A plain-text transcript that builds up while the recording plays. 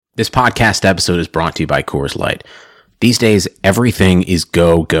This podcast episode is brought to you by Coors Light. These days, everything is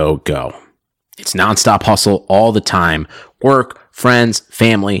go, go, go. It's nonstop hustle all the time. Work, friends,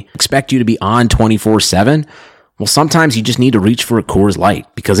 family expect you to be on 24/7. Well, sometimes you just need to reach for a Coors Light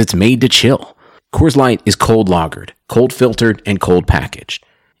because it's made to chill. Coors Light is cold lagered, cold filtered, and cold packaged.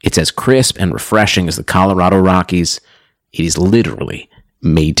 It's as crisp and refreshing as the Colorado Rockies. It is literally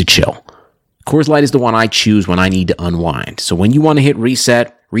made to chill. Coors Light is the one I choose when I need to unwind. So when you want to hit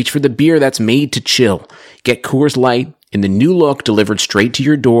reset, reach for the beer that's made to chill. Get Coors Light in the new look delivered straight to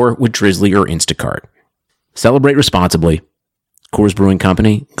your door with Drizzly or Instacart. Celebrate responsibly. Coors Brewing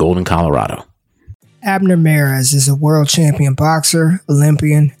Company, Golden, Colorado. Abner Mares is a world champion boxer,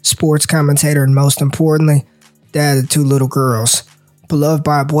 Olympian, sports commentator, and most importantly, dad of two little girls. Beloved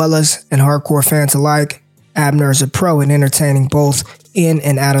by abuelas and hardcore fans alike, Abner is a pro in entertaining both in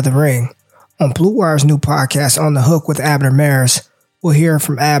and out of the ring. On Blue Wire's new podcast, On the Hook with Abner Mares, we'll hear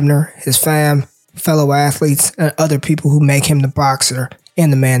from Abner, his fam, fellow athletes, and other people who make him the boxer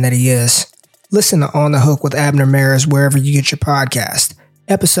and the man that he is. Listen to On the Hook with Abner Mares wherever you get your podcast.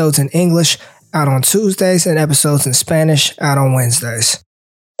 Episodes in English out on Tuesdays and episodes in Spanish out on Wednesdays.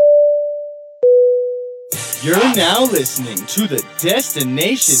 You're now listening to the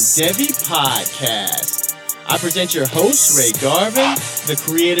Destination Devy podcast. I present your host, Ray Garvin, the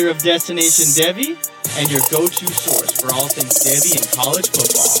creator of Destination Devy, and your go-to source for all things Devy and college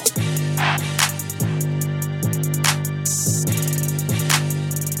football.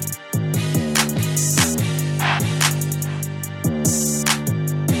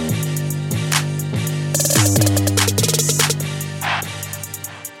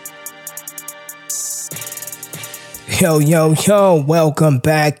 Yo, welcome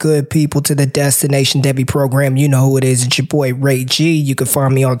back, good people, to the Destination Devy program. You know who it is. It's your boy, Ray G. You can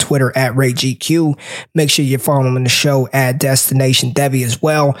find me on Twitter at RayGQ. Make sure you're following the show at Destination Devy as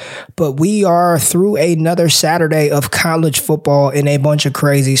well. But we are through another Saturday of college football and a bunch of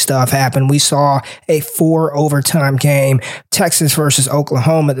crazy stuff happened. We saw a 4 overtime game. Texas versus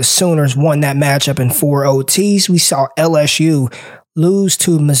Oklahoma. The Sooners won that matchup in 4 OTs. We saw LSU lose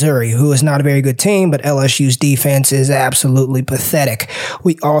to Missouri, who is not a very good team, but LSU's defense is absolutely pathetic.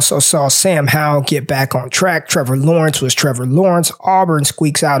 We also saw Sam Howell get back on track. Trevor Lawrence was Trevor Lawrence. Auburn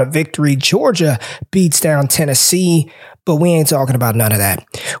squeaks out a victory. Georgia beats down Tennessee, but we ain't talking about none of that.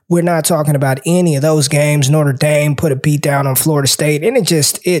 We're not talking about any of those games. Notre Dame put a beat down on Florida State, and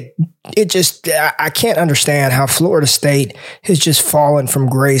I can't understand how Florida State has just fallen from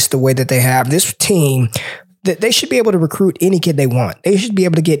grace the way that they have. This team, that they should be able to recruit any kid they want. They should be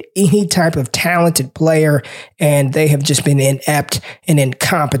able to get any type of talented player, and they have just been inept and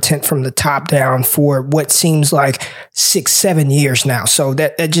incompetent from the top down for what seems like 6-7 years now. So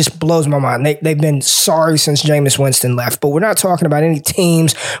that just blows my mind. They've been sorry since Jameis Winston left, but we're not talking about any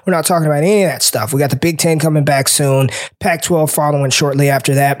teams. We're not talking about any of that stuff. We got the Big Ten coming back soon, Pac-12 following shortly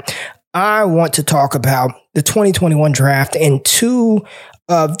after that. I want to talk about the 2021 draft and two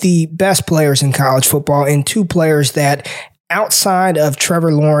of the best players in college football, and two players that, outside of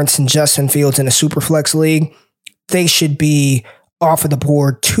Trevor Lawrence and Justin Fields in a Superflex league, they should be off of the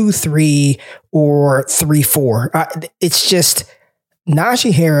board 2-3 or 3-4. It's just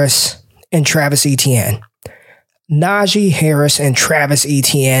Najee Harris and Travis Etienne. Najee Harris and Travis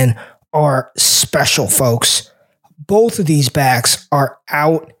Etienne are special folks. Both of these backs are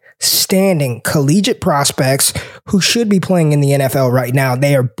outstanding collegiate prospects who should be playing in the NFL right now.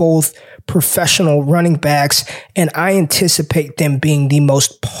 They are both professional running backs, and I anticipate them being the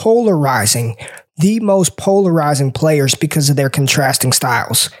most polarizing players because of their contrasting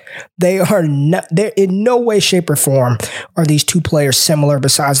styles. They're in no way, shape, or form are these two players similar,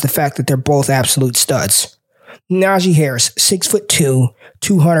 besides the fact that they're both absolute studs. Najee Harris, 6'2",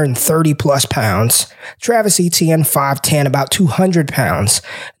 230 plus pounds. Travis Etienne, 5'10", about 200 pounds.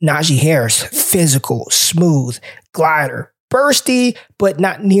 Najee Harris, physical, smooth, glider, bursty, but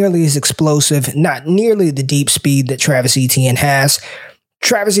not nearly as explosive, not nearly the deep speed that Travis Etienne has.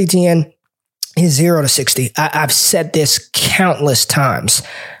 Travis Etienne is 0 to 60. I've said this countless times.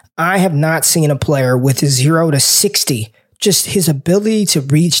 I have not seen a player with a 0 to 60, just his ability to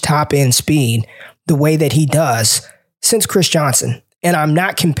reach top end speed the way that he does, since Chris Johnson. And I'm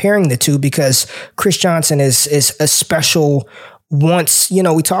not comparing the two because Chris Johnson is a special once,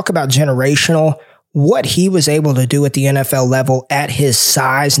 we talk about generational. What he was able to do at the NFL level at his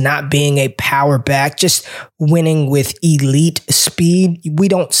size, not being a power back, just winning with elite speed, we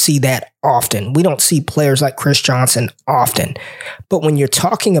don't see that often. We don't see players like Chris Johnson often. But when you're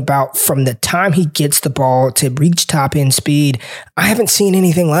talking about from the time he gets the ball to reach top end speed, I haven't seen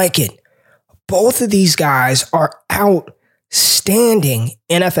anything like it. Both of these guys are outstanding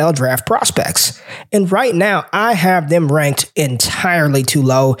NFL draft prospects. And right now, I have them ranked entirely too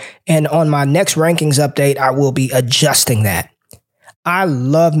low. And on my next rankings update, I will be adjusting that. I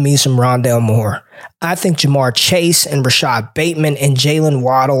love me some Rondale Moore. I think Jamar Chase and Rashad Bateman and Jalen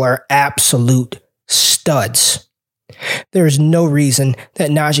Waddle are absolute studs. There is no reason that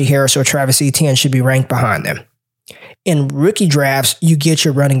Najee Harris or Travis Etienne should be ranked behind them. In rookie drafts, you get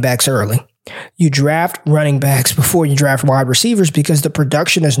your running backs early. You draft running backs before you draft wide receivers because the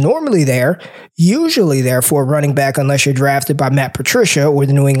production is normally there, usually there for a running back unless you're drafted by Matt Patricia or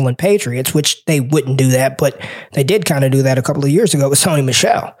the New England Patriots, which they wouldn't do that, but they did kind of do that a couple of years ago with Sony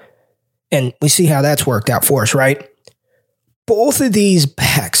Michel. And we see how that's worked out for us, right? Both of these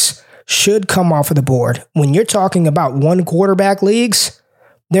backs should come off of the board. When you're talking about one quarterback leagues,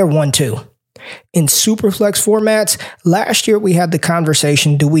 they're 1-2. In Superflex formats, last year we had the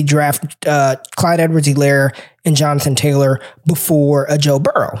conversation, do we draft Clyde Edwards-Helaire and Jonathan Taylor before Joe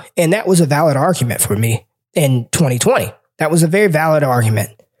Burrow? And that was a valid argument for me in 2020. That was a very valid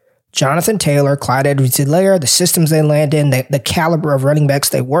argument. Jonathan Taylor, Clyde Edwards-Helaire, the systems they land in, the caliber of running backs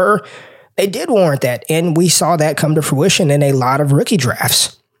they did warrant that. And we saw that come to fruition in a lot of rookie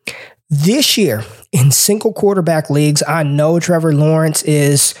drafts. This year, in single quarterback leagues, I know Trevor Lawrence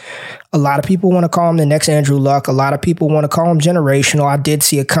is, a lot of people want to call him the next Andrew Luck. A lot of people want to call him generational. I did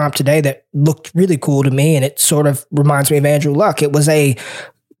see a comp today that looked really cool to me, and it sort of reminds me of Andrew Luck. It was a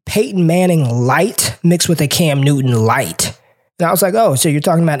Peyton Manning light mixed with a Cam Newton light. And I was like, oh, so you're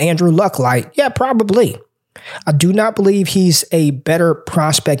talking about Andrew Luck light? Yeah, probably. I do not believe he's a better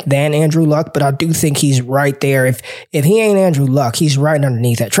prospect than Andrew Luck, but I do think he's right there. If he ain't Andrew Luck, he's right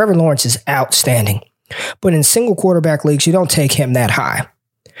underneath that. Trevor Lawrence is outstanding. But in single quarterback leagues, you don't take him that high.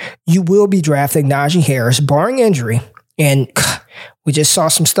 You will be drafting Najee Harris, barring injury. And we just saw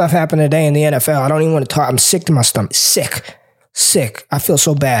some stuff happen today in the NFL. I don't even want to talk. I'm sick to my stomach. Sick. I feel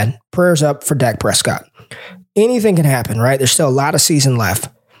so bad. Prayers up for Dak Prescott. Anything can happen, right? There's still a lot of season left.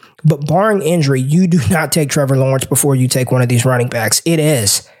 But barring injury, you do not take Trevor Lawrence before you take one of these running backs. It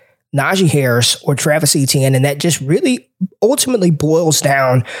is Najee Harris or Travis Etienne, and that just really ultimately boils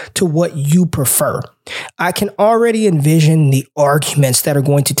down to what you prefer. I can already envision the arguments that are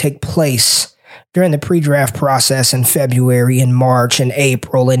going to take place during the pre-draft process in February and March and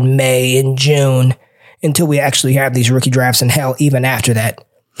April and May and June until we actually have these rookie drafts, and hell, even after that.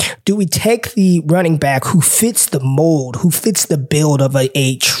 Do we take the running back who fits the mold, who fits the build of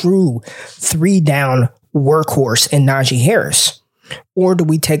a true 3-down workhorse in Najee Harris? Or do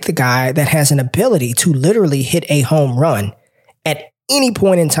we take the guy that has an ability to literally hit a home run at any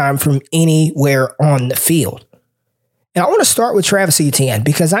point in time from anywhere on the field? And I want to start with Travis Etienne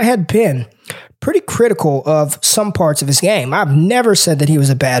because I had been pretty critical of some parts of his game. I've never said that he was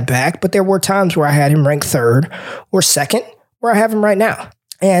a bad back, but there were times where I had him ranked 3rd or 2nd, where I have him right now.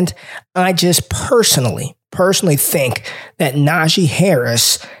 And I just personally think that Najee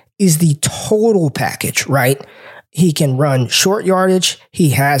Harris is the total package, right? He can run short yardage.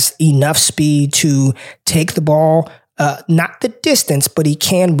 He has enough speed to take the ball, not the distance, but he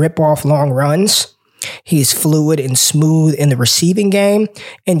can rip off long runs. He's fluid and smooth in the receiving game.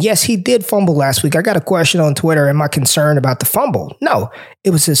 And yes, he did fumble last week. I got a question on Twitter. Am I concerned about the fumble? No, it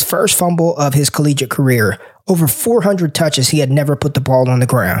was his first fumble of his collegiate career. Over 400 touches, he had never put the ball on the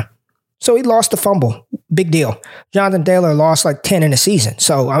ground. So he lost the fumble. Big deal. Jonathan Taylor lost like 10 in a season.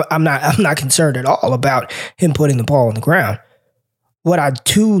 So I'm not concerned at all about him putting the ball on the ground. What I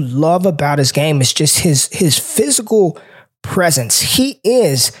do love about his game is just his physical presence. He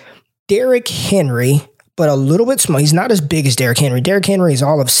is Derrick Henry, but a little bit small. He's not as big as Derrick Henry. Derrick Henry is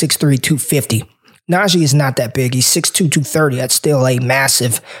all of 6'3", 250. Najee is not that big. He's 6'2", 230. That's still a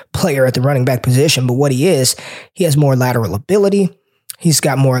massive player at the running back position. But what he has more lateral ability. He's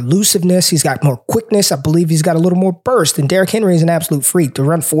got more elusiveness. He's got more quickness. I believe he's got a little more burst. And Derrick Henry is an absolute freak. To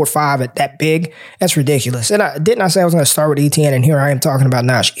run 4.5 at that big, that's ridiculous. And didn't I say I was going to start with Etienne? And here I am talking about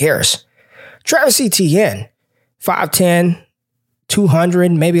Najee Harris. Travis Etienne, 5'10",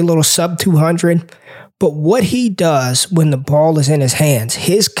 200, maybe a little sub 200. But what he does when the ball is in his hands,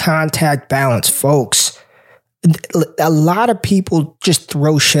 his contact balance, folks, a lot of people just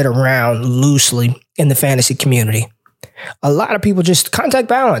throw shit around loosely in the fantasy community. A lot of people just contact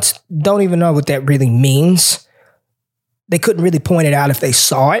balance, don't even know what that really means. They couldn't really point it out if they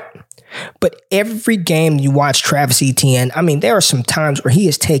saw it. But every game you watch Travis Etienne, I mean, there are some times where he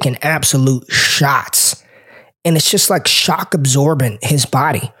has taken absolute shots. And it's just like shock absorbent, his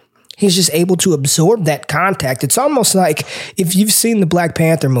body. He's just able to absorb that contact. It's almost like if you've seen the Black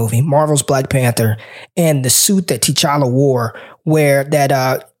Panther movie, Marvel's Black Panther, and the suit that T'Challa wore, where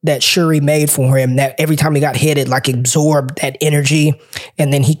that that Shuri made for him, that every time he got hit, it like absorbed that energy,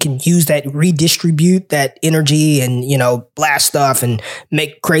 and then he can use that, redistribute that energy and, blast stuff and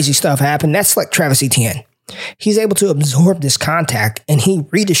make crazy stuff happen. That's like Travis Etienne. He's able to absorb this contact and he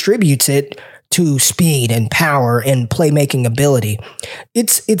redistributes it to speed and power and playmaking ability.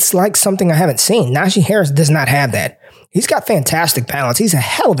 It's like something I haven't seen. Najee Harris does not have that. He's got fantastic balance. He's a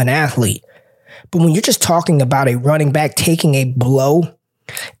hell of an athlete. But when you're just talking about a running back taking a blow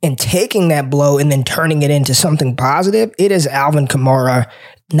and taking that blow and then turning it into something positive, it is Alvin Kamara,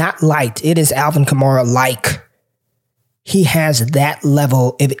 not light. It is Alvin Kamara like. He has that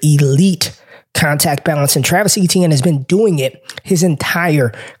level of elite contact balance, and Travis Etienne has been doing it his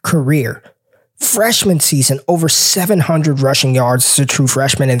entire career. Freshman season, over 700 rushing yards as a true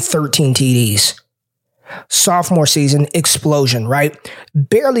freshman and 13 TDs. Sophomore season, explosion, right?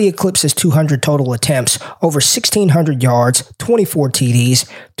 Barely eclipses 200 total attempts, over 1,600 yards, 24 TDs,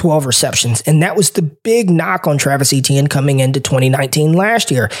 12 receptions. And that was the big knock on Travis Etienne coming into 2019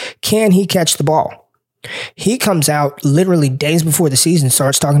 last year. Can he catch the ball? He comes out literally days before the season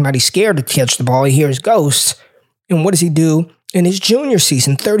starts talking about he's scared to catch the ball. He hears ghosts. And what does he do? In his junior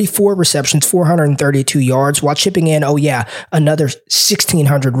season, 34 receptions, 432 yards, while chipping in, another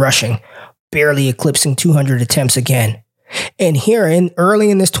 1,600 rushing, barely eclipsing 200 attempts again. And here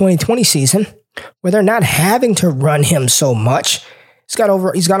early in this 2020 season, where they're not having to run him so much,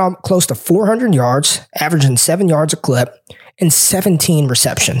 he's got close to 400 yards, averaging 7 yards a clip, and 17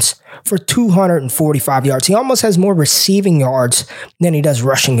 receptions for 245 yards. He almost has more receiving yards than he does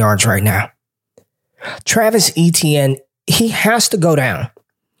rushing yards right now. Travis Etienne, he has to go down.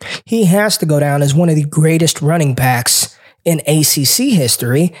 He has to go down as one of the greatest running backs in ACC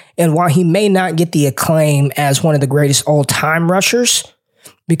history. And while he may not get the acclaim as one of the greatest all-time rushers,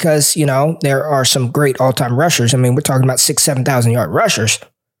 because, there are some great all-time rushers. I mean, we're talking about 6,000, 7,000 yard rushers.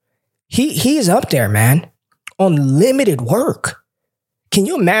 He is up there, man, on limited work. Can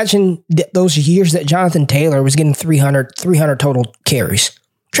you imagine those years that Jonathan Taylor was getting 300 total carries?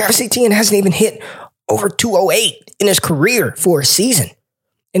 Travis Etienne hasn't even hit over 208 in his career for a season,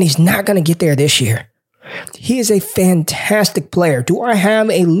 and he's not going to get there this year. He is a fantastic player. Do I have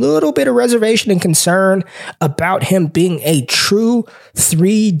a little bit of reservation and concern about him being a true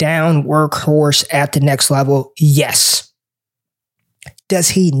 3-down workhorse at the next level? Yes. Does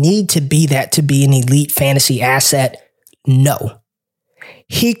he need to be that to be an elite fantasy asset? No.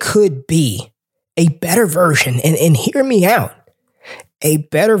 He could be a better version, and hear me out, a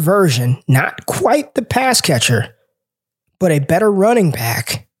better version, not quite the pass catcher, but a better running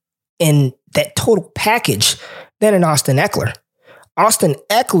back in that total package than an Austin Eckler. Austin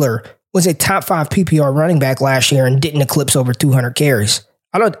Eckler was a top 5 PPR running back last year and didn't eclipse over 200 carries.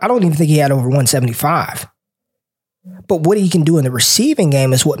 I don't even think he had over 175. But what he can do in the receiving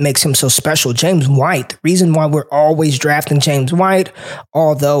game is what makes him so special. James White, the reason why we're always drafting James White,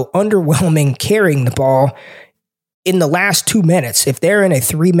 although underwhelming carrying the ball, in the last 2 minutes, if they're in a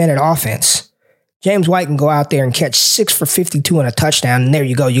 3-minute offense, James White can go out there and catch 6 for 52 and a touchdown, and there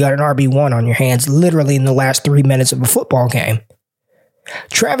you go. You got an RB1 on your hands literally in the last 3 minutes of a football game.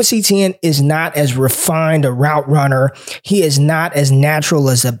 Travis Etienne is not as refined a route runner. He is not as natural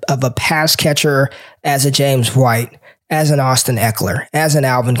of a pass catcher as a James White, as an Austin Eckler, as an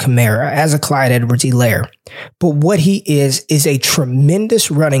Alvin Kamara, as a Clyde Edwards-Helaire. But what he is a tremendous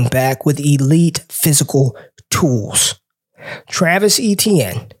running back with elite physical tools. Travis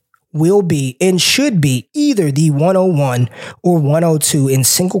Etienne will be and should be either the 101 or 102 in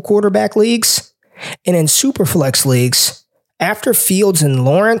single quarterback leagues, and in superflex leagues, after Fields and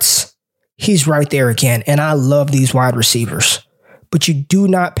Lawrence, he's right there again. And I love these wide receivers, but you do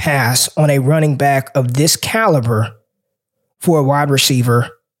not pass on a running back of this caliber for a wide receiver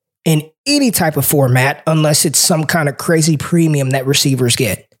in any type of format unless it's some kind of crazy premium that receivers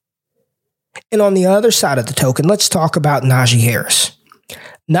get. And on the other side of the token, let's talk about Najee Harris.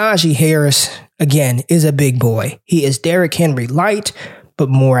 Najee Harris, again, is a big boy. He is Derrick Henry light, but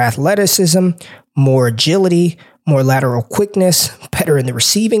more athleticism, more agility, more lateral quickness, better in the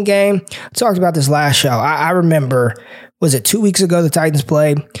receiving game. I talked about this last show. I remember, was it 2 weeks ago the Titans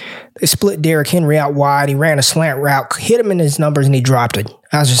played? They split Derrick Henry out wide. He ran a slant route, hit him in his numbers, and he dropped it.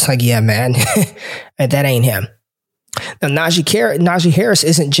 I was just like, yeah, man, that ain't him. Now, Najee Harris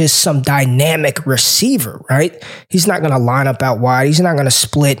isn't just some dynamic receiver, right? He's not going to line up out wide. He's not going to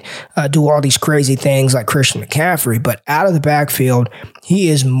split, do all these crazy things like Christian McCaffrey. But out of the backfield, he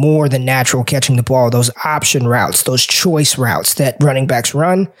is more than natural catching the ball. Those option routes, those choice routes that running backs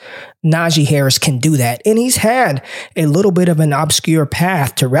run, Najee Harris can do that. And he's had a little bit of an obscure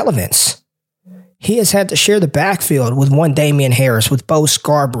path to relevance. He has had to share the backfield with one Damian Harris, with Bo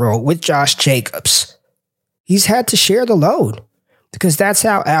Scarborough, with Josh Jacobs. He's had to share the load because that's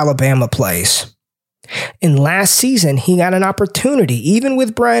how Alabama plays. And last season, he got an opportunity, even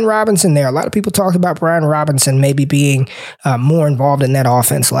with Brian Robinson there. A lot of people talk about Brian Robinson maybe being more involved in that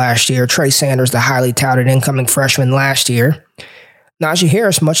offense last year. Trey Sanders, the highly touted incoming freshman last year. Najee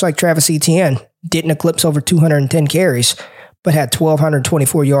Harris, much like Travis Etienne, didn't eclipse over 210 carries, but had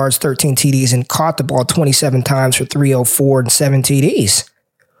 1,224 yards, 13 TDs, and caught the ball 27 times for 304 and 7 TDs.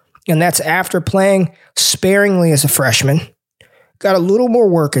 And that's after playing sparingly as a freshman, got a little more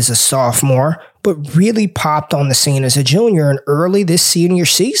work as a sophomore, but really popped on the scene as a junior. And early this senior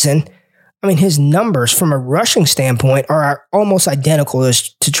season, I mean, his numbers from a rushing standpoint are almost identical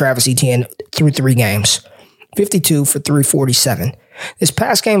to Travis Etienne through 3 games. 52 for 347. This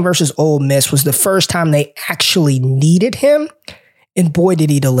past game versus Ole Miss was the first time they actually needed him, and boy, did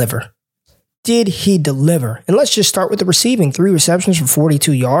he deliver. Did he deliver? And let's just start with the receiving. 3 receptions for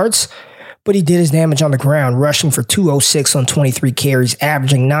 42 yards, but he did his damage on the ground, rushing for 206 on 23 carries,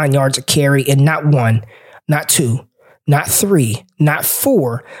 averaging 9 yards a carry, and not 1, not 2, not 3, not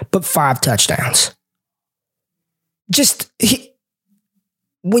 4, but 5 touchdowns.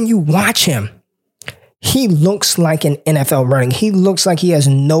 When you watch him, he looks like an NFL running. He looks like he has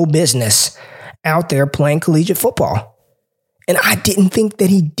no business out there playing collegiate football. And I didn't think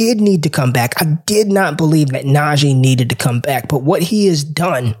that he did need to come back. I did not believe that Najee needed to come back. But what he has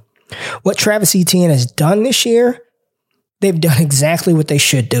done, what Travis Etienne has done this year, they've done exactly what they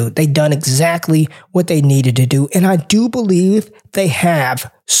should do. They've done exactly what they needed to do. And I do believe they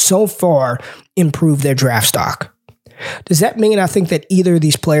have so far improved their draft stock. Does that mean I think that either of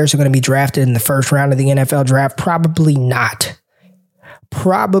these players are going to be drafted in the first round of the NFL draft? Probably not.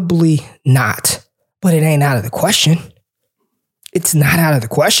 Probably not. But it ain't out of the question. It's not out of the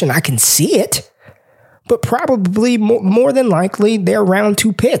question. I can see it. But probably more than likely, they're round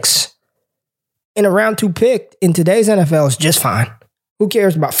 2 picks. And a round 2 pick in today's NFL is just fine. Who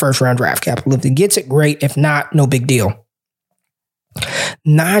cares about first round draft capital? If it gets it, great. If not, no big deal.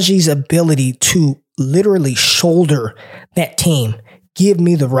 Najee's ability to literally shoulder that team. Give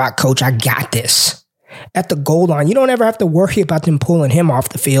me the rock, coach. I got this. At the goal line, you don't ever have to worry about them pulling him off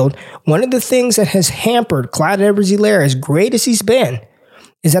the field. One of the things that has hampered Clyde Edwards-Helaire, as great as he's been,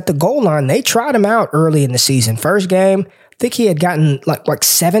 is at the goal line. They tried him out early in the season. First game, I think he had gotten like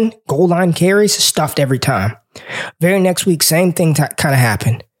 7 goal line carries, stuffed every time. Very next week, same thing kind of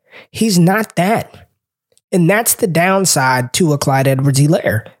happened. He's not that. And that's the downside to a Clyde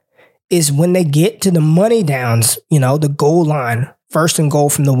Edwards-Helaire, is when they get to the money downs, the goal line, 1st and goal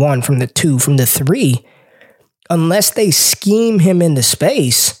from the 1, from the 2, from the 3, unless they scheme him into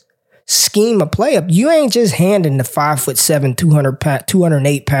space, scheme a play up, you ain't just handing the 5'7",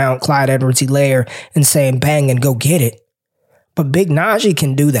 208-pound Clyde Edwards-Helaire and saying bang and go get it. But Big Najee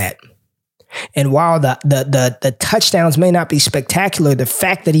can do that. And while the touchdowns may not be spectacular, the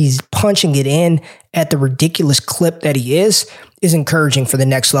fact that he's punching it in at the ridiculous clip that he is encouraging for the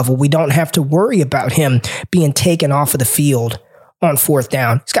next level. We don't have to worry about him being taken off of the field on 4th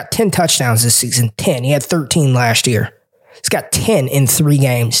down. He's got 10 touchdowns this season. 10. He had 13 last year. He's got 10 in 3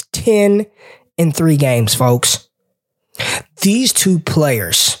 games. 10 in 3 games, folks. These 2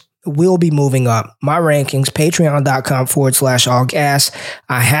 players will be moving up. My rankings, patreon.com/allgas.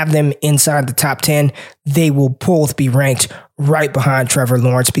 I have them inside the top 10. They will both be ranked right behind Trevor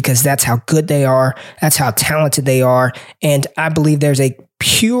Lawrence because that's how good they are. That's how talented they are. And I believe there is a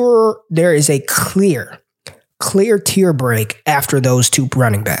clear tier break after those 2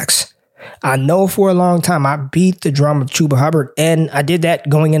 running backs. I know for a long time I beat the drum of Chuba Hubbard, and I did that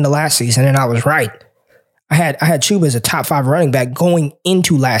going into last season, and I was right. I had Chuba as a top 5 running back going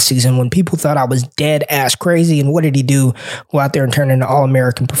into last season when people thought I was dead ass crazy. And what did he do? Go out there and turn into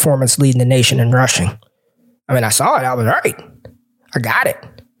All-American performance, leading the nation in rushing. I mean, I saw it. I was right. I got it.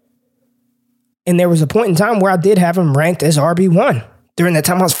 And there was a point in time where I did have him ranked as RB1. During that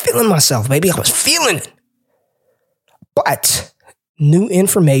time, I was feeling myself, baby. I was feeling it. But new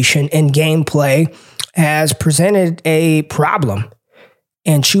information and gameplay has presented a problem.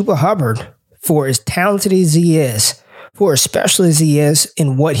 And Chuba Hubbard, for as talented as he is, for as special as he is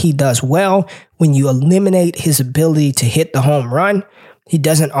in what he does well, when you eliminate his ability to hit the home run, he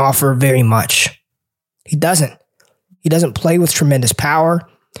doesn't offer very much. He doesn't. He doesn't play with tremendous power.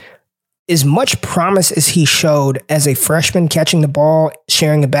 As much promise as he showed as a freshman catching the ball,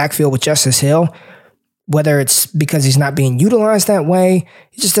 sharing the backfield with Justice Hill, whether it's because he's not being utilized that way,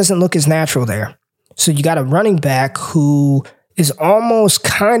 it just doesn't look as natural there. So you got a running back who is almost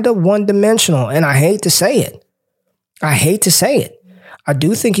kind of one-dimensional, and I hate to say it. I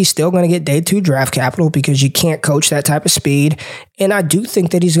do think he's still going to get day 2 draft capital because you can't coach that type of speed. And I do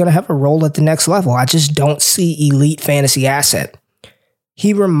think that he's going to have a role at the next level. I just don't see elite fantasy asset.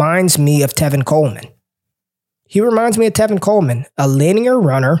 He reminds me of Tevin Coleman. A linear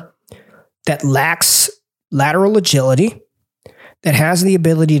runner that lacks lateral agility, that has the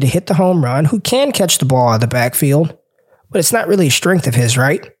ability to hit the home run, who can catch the ball out of the backfield, but it's not really a strength of his,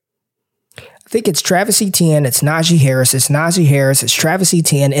 right? I think it's Travis Etienne, it's Najee Harris, it's Travis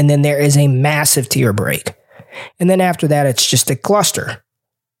Etienne, and then there is a massive tier break. And then after that, it's just a cluster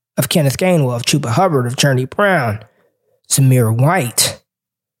of Kenneth Gainwell, of Chuba Hubbard, of Journey Brown, Zamir White.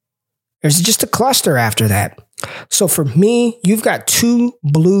 There's just a cluster after that. So for me, you've got 2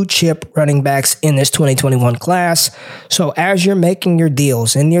 blue chip running backs in this 2021 class. So as you're making your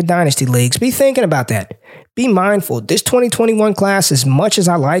deals in your dynasty leagues, be thinking about that. Be mindful. This 2021 class, as much as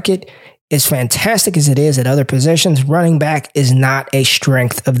I like it, as fantastic as it is at other positions, running back is not a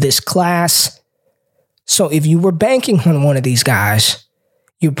strength of this class. So if you were banking on one of these guys,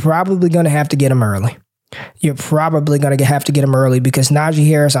 you're probably going to have to get him early. Because Najee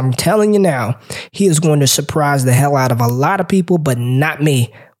Harris, I'm telling you now, he is going to surprise the hell out of a lot of people, but not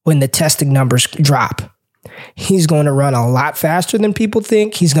me when the testing numbers drop. He's going to run a lot faster than people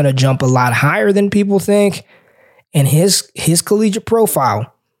think. He's going to jump a lot higher than people think. And his collegiate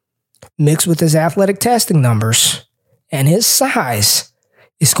profile, mixed with his athletic testing numbers and his size,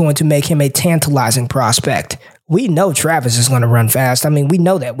 is going to make him a tantalizing prospect. We know Travis is going to run fast. I mean, we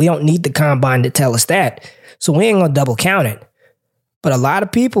know that. We don't need the combine to tell us that. So we ain't going to double count it. But a lot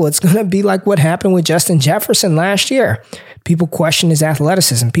of people, it's going to be like what happened with Justin Jefferson last year. People question his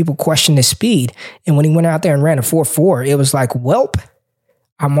athleticism. People question his speed. And when he went out there and ran a 4.4, it was like, welp,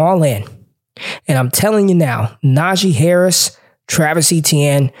 I'm all in. And I'm telling you now, Najee Harris, Travis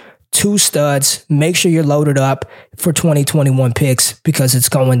Etienne, 2 studs. Make sure you're loaded up for 2021 picks because it's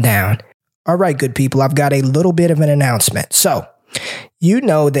going down. All right, good people, I've got a little bit of an announcement. So, you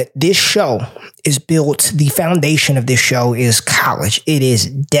know that this show is built, the foundation of this show is college. It is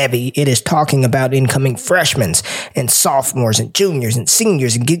Devy. It is talking about incoming freshmen and sophomores and juniors and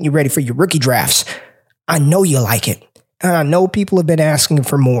seniors and getting you ready for your rookie drafts. I know you like it. And I know people have been asking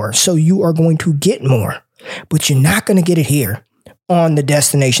for more. So you are going to get more. But you're not going to get it here on the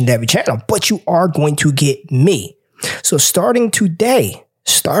Destination Devy channel. But you are going to get me. So starting today,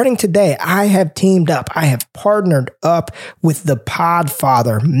 I have teamed up. I have partnered up with the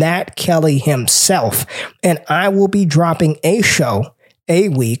Podfather, Matt Kelly himself, and I will be dropping a show a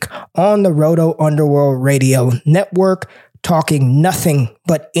week on the Roto Underworld Radio Network, talking nothing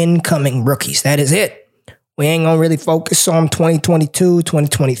but incoming rookies. That is it. We ain't going to really focus on 2022,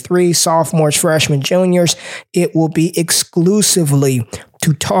 2023, sophomores, freshmen, juniors. It will be exclusively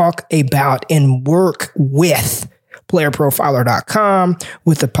to talk about and work with playerprofiler.com,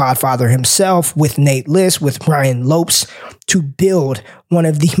 with the Podfather himself, with Nate Liss, with Ryan Lopes, to build one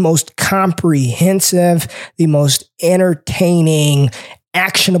of the most comprehensive, the most entertaining,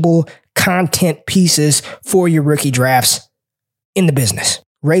 actionable content pieces for your rookie drafts in the business.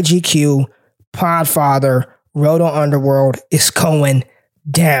 Ray GQ, Podfather, Roto Underworld is going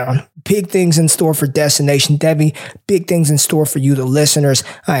down. Big things in store for Destination Devy. Big things in store for you, the listeners.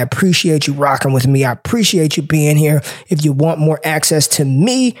 I appreciate you rocking with me. I appreciate you being here. If you want more access to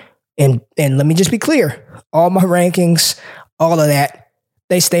me, and let me just be clear, all my rankings, all of that,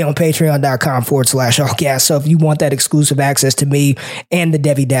 they stay on patreon.com/allgas. So if you want that exclusive access to me and the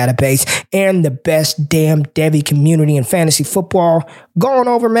Devy database and the best damn Devy community in fantasy football, go on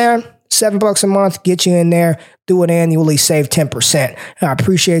over, man. $7 a month, get you in there, do it annually, save 10%. I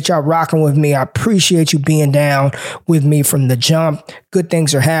appreciate y'all rocking with me. I appreciate you being down with me from the jump. Good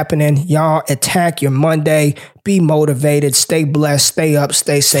things are happening. Y'all attack your Monday. Be motivated. Stay blessed. Stay up.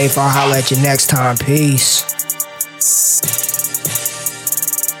 Stay safe. I'll holler at you next time. Peace.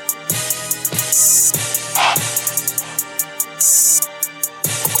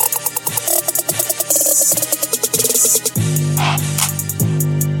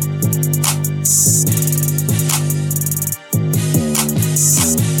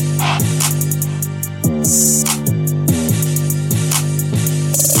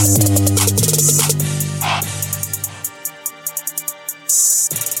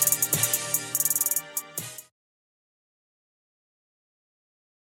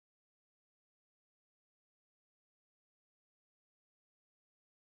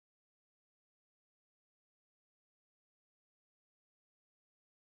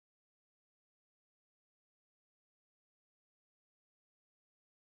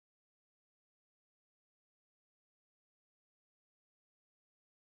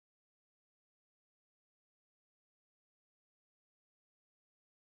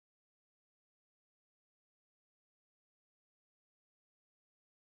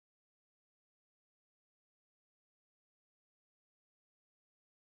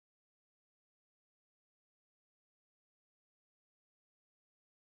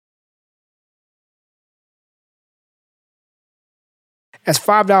 That's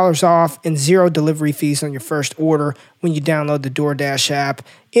 $5 off and 0 delivery fees on your first order when you download the DoorDash app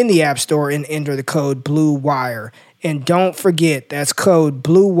in the App Store and enter the code BLUEWIRE. And don't forget, that's code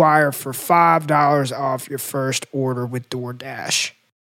BLUEWIRE for $5 off your first order with DoorDash.